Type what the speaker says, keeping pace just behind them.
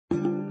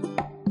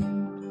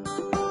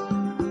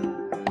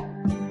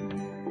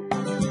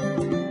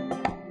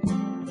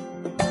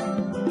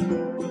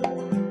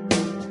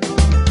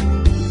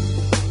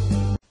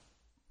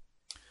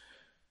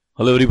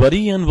Hello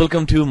everybody and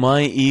welcome to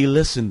my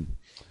e-lesson.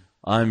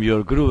 I'm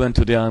your guru and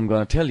today I'm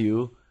going to tell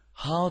you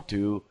how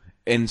to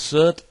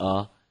insert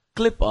a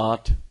clip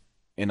art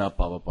in a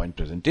PowerPoint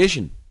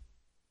presentation.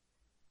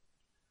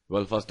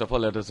 Well, first of all,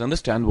 let us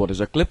understand what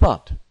is a clip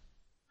art.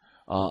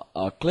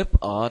 A clip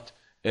art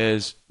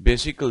is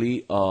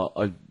basically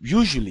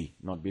usually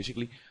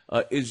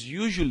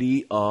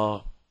a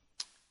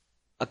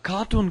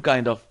cartoon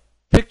kind of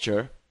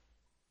picture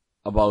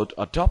about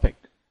a topic.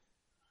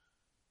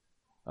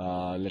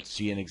 Let's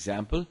see an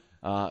example.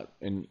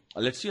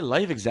 Let's see a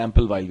live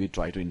example while we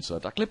try to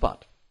insert a clip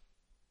art.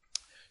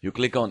 You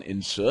click on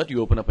Insert, you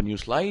open up a new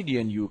slide,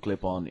 and you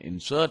click on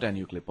Insert, and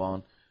you click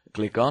on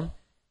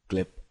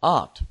Clip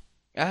Art.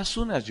 As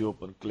soon as you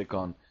click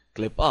on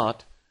Clip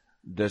Art,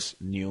 this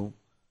new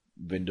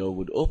window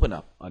would open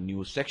up. A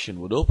new section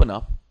would open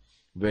up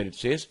where it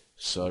says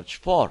Search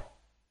for.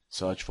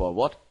 Search for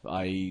what?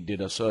 I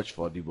did a search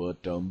for the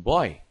word term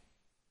boy.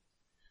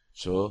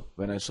 So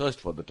when I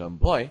searched for the term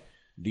boy,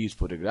 these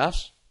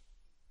photographs,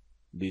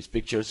 these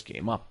pictures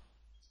came up.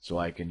 So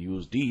I can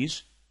use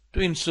these to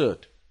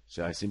insert.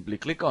 So I simply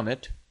click on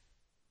it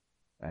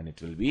and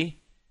it will be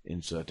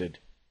inserted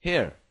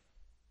here.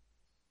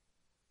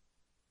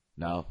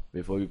 Now,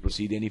 before we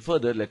proceed any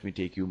further, let me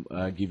give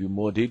you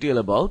more detail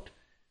about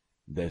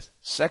this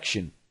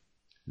section.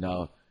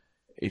 Now,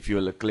 if you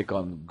will click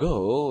on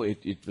Go,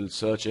 it will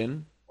search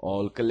in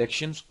all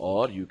collections,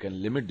 or you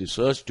can limit the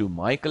search to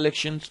My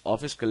Collections,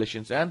 Office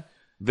Collections, and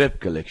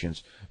Web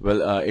Collections.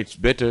 Well, it's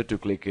better to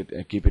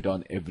keep it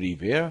on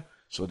everywhere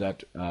so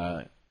that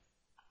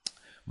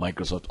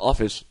Microsoft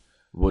Office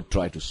would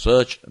try to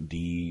search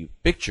the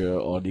picture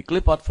or the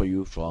clip art for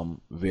you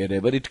from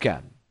wherever it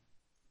can.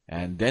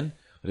 And then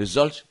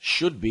results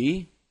should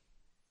be,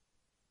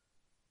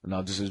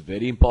 now this is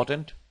very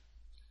important,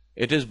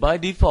 it is by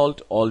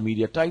default all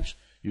media types.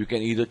 You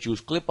can either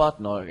choose clip art.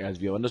 Now, as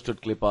we have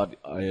understood, clip art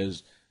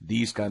is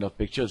these kind of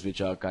pictures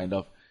which are kind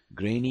of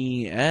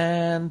grainy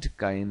and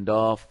kind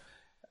of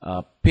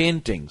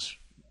paintings.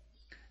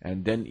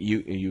 And then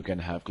you can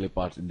have clip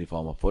art in the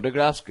form of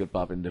photographs, clip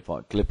art in the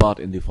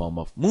form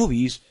of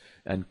movies,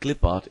 and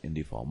clip art in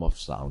the form of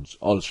sounds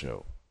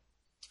also.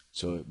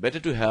 So better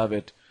to have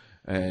it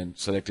and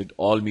selected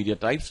all media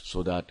types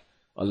so that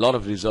a lot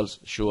of results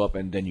show up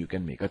and then you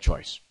can make a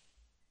choice.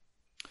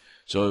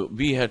 So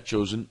we had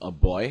chosen a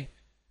boy,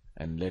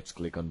 and let's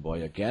click on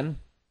boy again.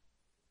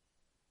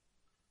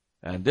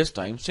 And this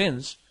time,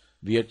 since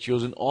we had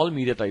chosen all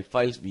media type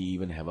files, we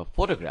even have a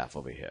photograph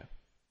over here.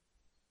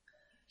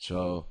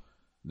 So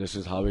this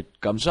is how it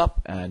comes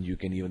up, and you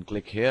can even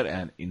click here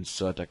and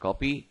insert a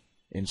copy.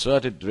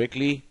 Insert it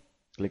directly,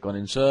 click on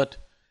Insert,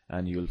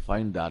 and you'll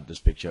find that this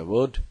picture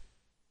would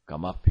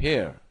come up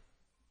here.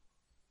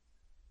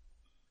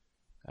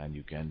 And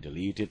you can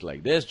delete it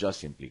like this. Just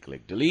simply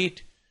click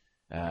Delete,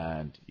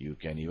 and you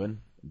can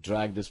even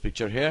drag this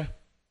picture here,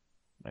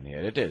 and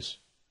here it is.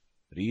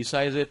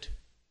 Resize it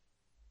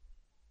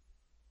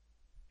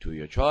to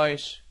your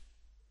choice,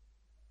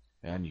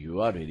 and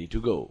you are ready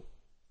to go.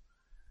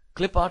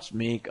 Clip arts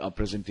make a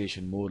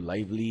presentation more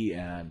lively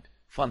and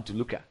fun to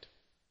look at.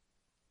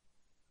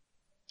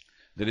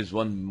 There is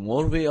one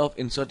more way of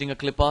inserting a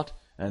clip art,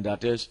 and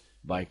that is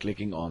by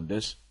clicking on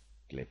this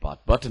clip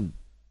art button.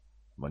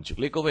 Once you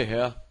click over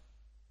here,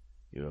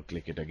 you will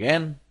click it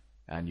again,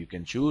 and you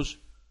can choose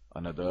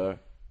another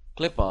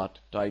clip art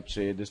type.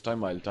 Say this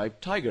time I'll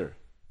type tiger.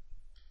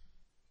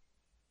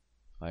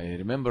 I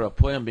remember a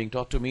poem being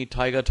taught to me,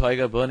 tiger,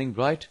 tiger, burning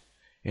bright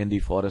in the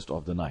forest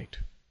of the night.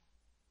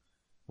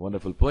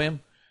 Wonderful poem.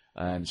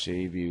 And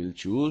say we will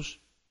choose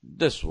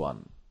this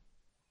one.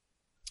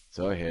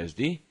 So here's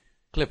the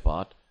clip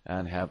art,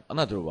 and have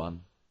another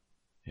one.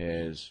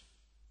 Here's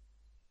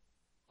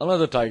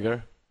another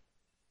tiger.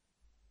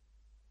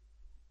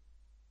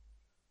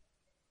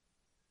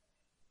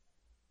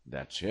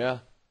 That's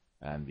here,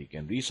 and we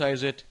can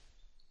resize it,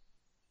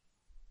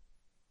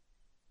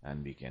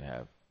 and we can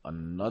have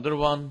another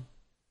one.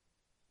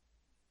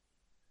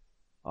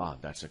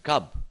 That's a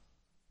cub,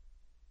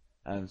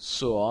 and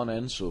so on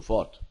and so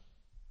forth.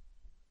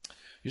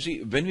 You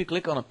see, when we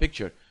click on a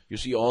picture, you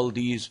see all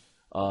these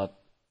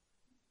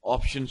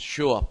options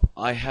show up.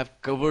 I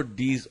have covered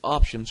these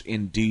options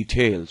in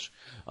details.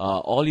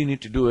 All you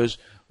need to do is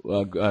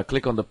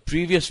click on the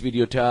previous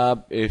video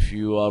tab if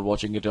you are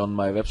watching it on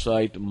my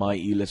website,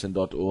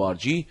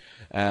 myelesson.org,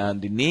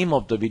 and the name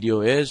of the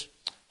video is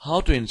how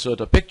to insert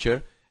a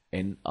picture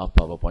in a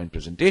PowerPoint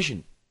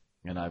presentation,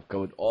 and I've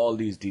covered all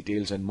these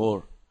details and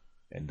more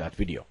in that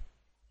video.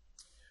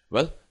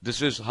 Well,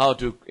 this is how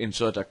to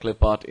insert a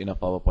clip art in a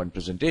PowerPoint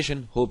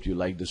presentation. Hope you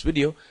like this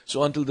video.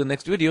 So until the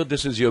next video,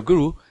 this is your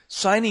guru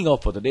signing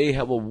off for the day.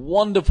 Have a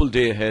wonderful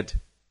day ahead.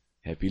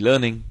 Happy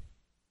learning.